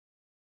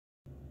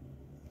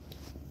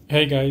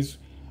Hey guys,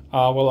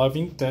 well I've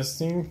been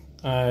testing.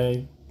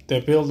 The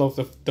build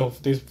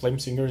of this Flame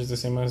Singer is the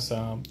same as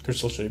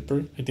Crystal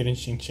Shaper. I didn't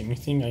change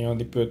anything. I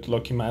only put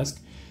Lucky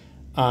Mask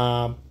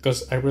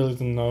because I really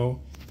don't know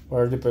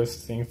what are the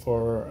best thing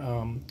for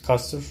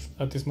casters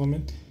at this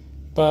moment.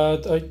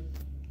 But I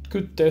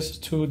could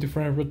test two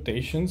different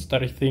rotations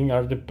that I think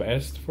are the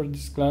best for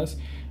this class.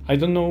 I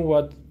don't know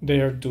what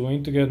they are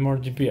doing to get more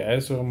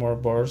DPS or more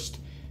burst.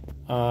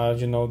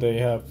 They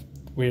have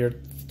weird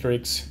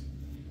tricks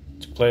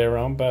to play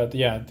around, but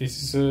yeah,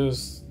 these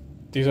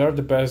are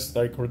the best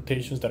like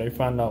rotations that I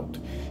found out.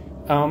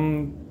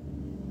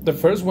 The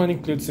first one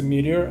includes a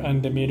meteor,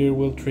 and the meteor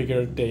will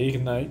trigger the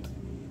ignite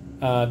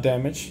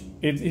damage.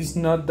 It is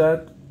not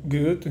that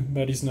good,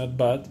 but it's not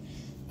bad.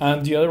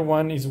 And the other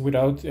one is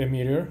without a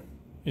meteor.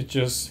 It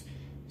just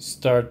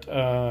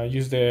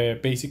use the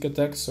basic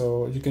attack,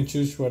 so you can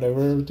choose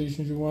whatever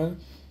rotations you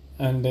want,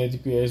 and the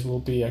DPS will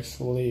be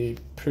actually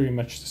pretty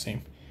much the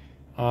same.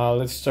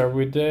 Let's start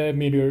with the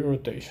meteor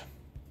rotation.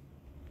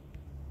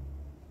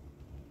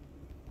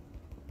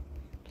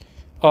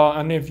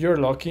 And if you're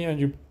lucky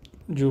and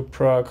you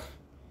proc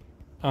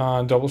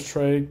double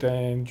strike,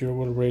 then you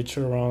will reach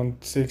around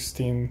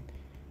 16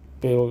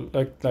 build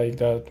like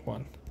that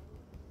one.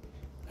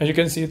 And you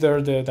can see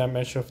there the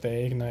damage of the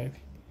ignite,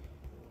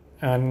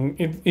 and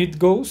it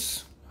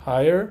goes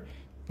higher,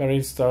 but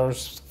it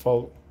starts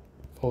fall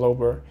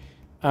over,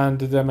 and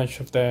the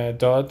damage of the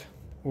dot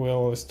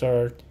will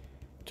start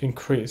to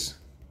increase.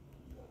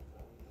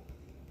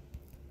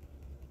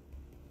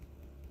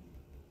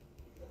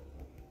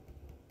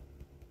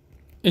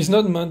 It's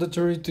not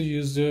mandatory to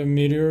use the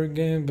meteor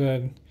again,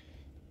 but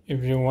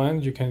if you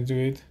want, you can do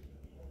it.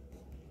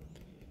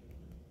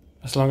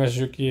 As long as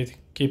you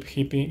keep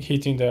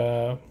hitting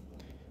the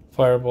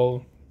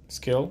fireball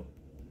skill,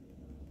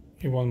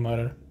 it won't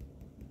matter.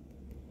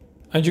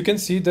 And you can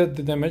see that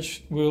the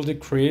damage will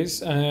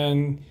decrease,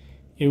 and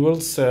it will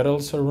settle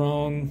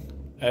around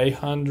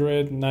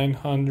 800,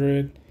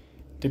 900,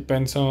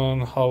 depends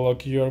on how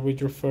lucky you are with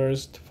your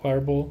first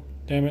fireball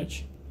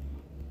damage,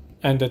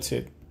 and that's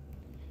it.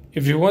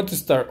 If you want to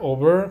start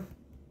over,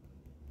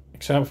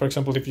 for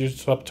example, if you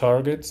swap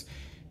targets,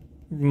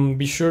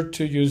 be sure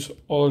to use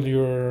all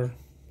your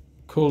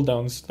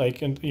cooldowns,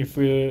 if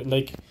we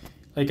like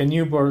a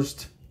new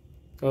burst,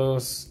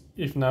 because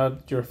if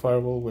not, your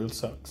fireball will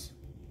suck.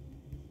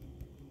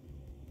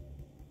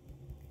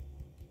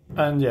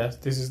 And yes,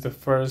 this is the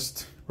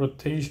first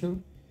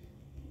rotation.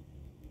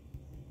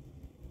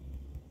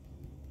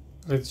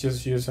 Let's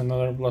just use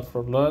another Blood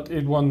for Blood.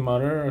 It won't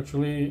matter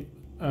actually.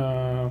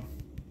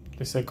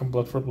 The second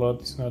Blood for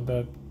Blood is not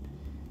that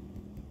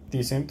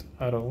decent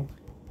at all.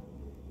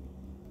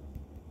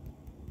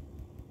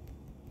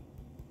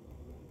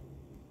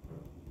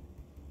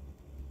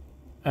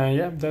 And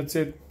yeah, that's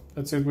it.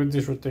 That's it with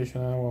this rotation.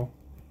 Well,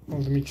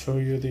 let me show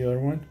you the other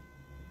one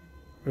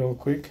real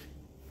quick.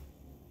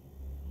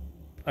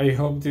 I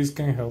hope this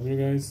can help you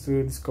guys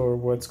to discover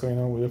what's going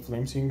on with the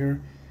Flame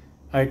Singer.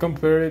 I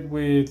compared it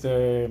with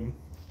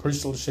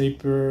Crystal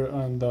Shaper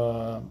and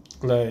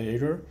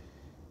Gladiator.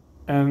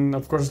 And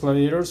of course,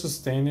 Gladiator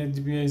sustained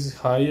DPS is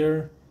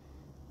higher,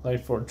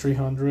 like for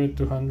 300,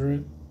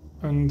 200,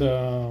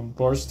 and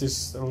burst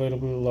is a little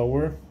bit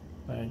lower,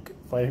 like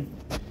 5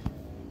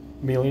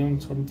 million,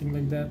 something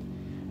like that.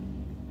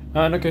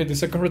 And okay, the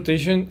second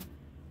rotation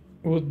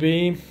would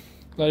be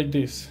like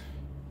this: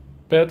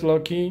 Pet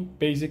Lucky,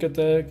 basic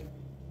attack,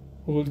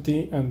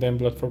 ulti, and then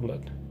Blood for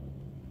Blood.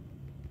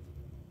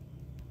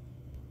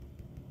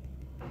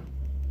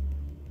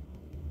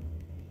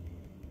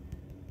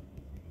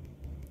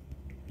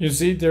 You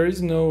see, there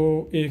is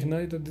no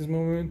ignite at this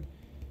moment,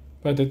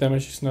 but the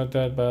damage is not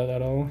that bad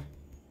at all,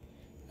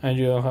 and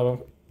you don't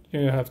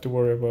have to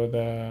worry about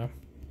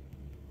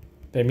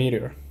the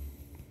meteor.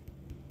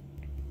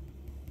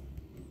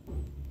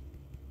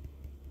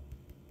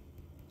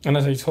 And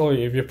as I told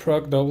you, if you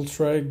proc double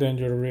strike, then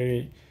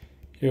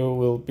you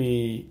will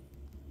be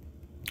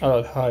a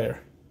lot higher.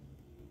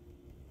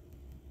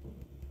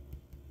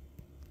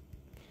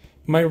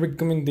 My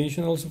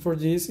recommendation also for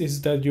this is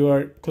that you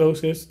are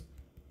closest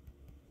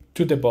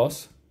to the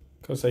boss,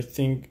 because I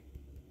think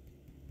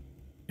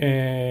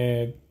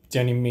the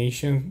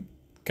animation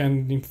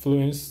can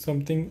influence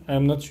something.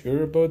 I'm not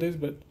sure about this,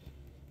 but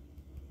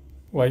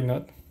why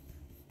not?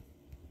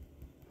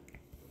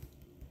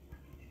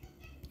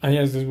 And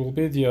yes, this will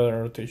be the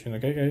other rotation.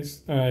 Okay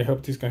guys, I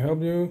hope this can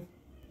help you.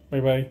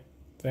 Bye bye,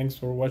 thanks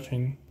for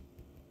watching.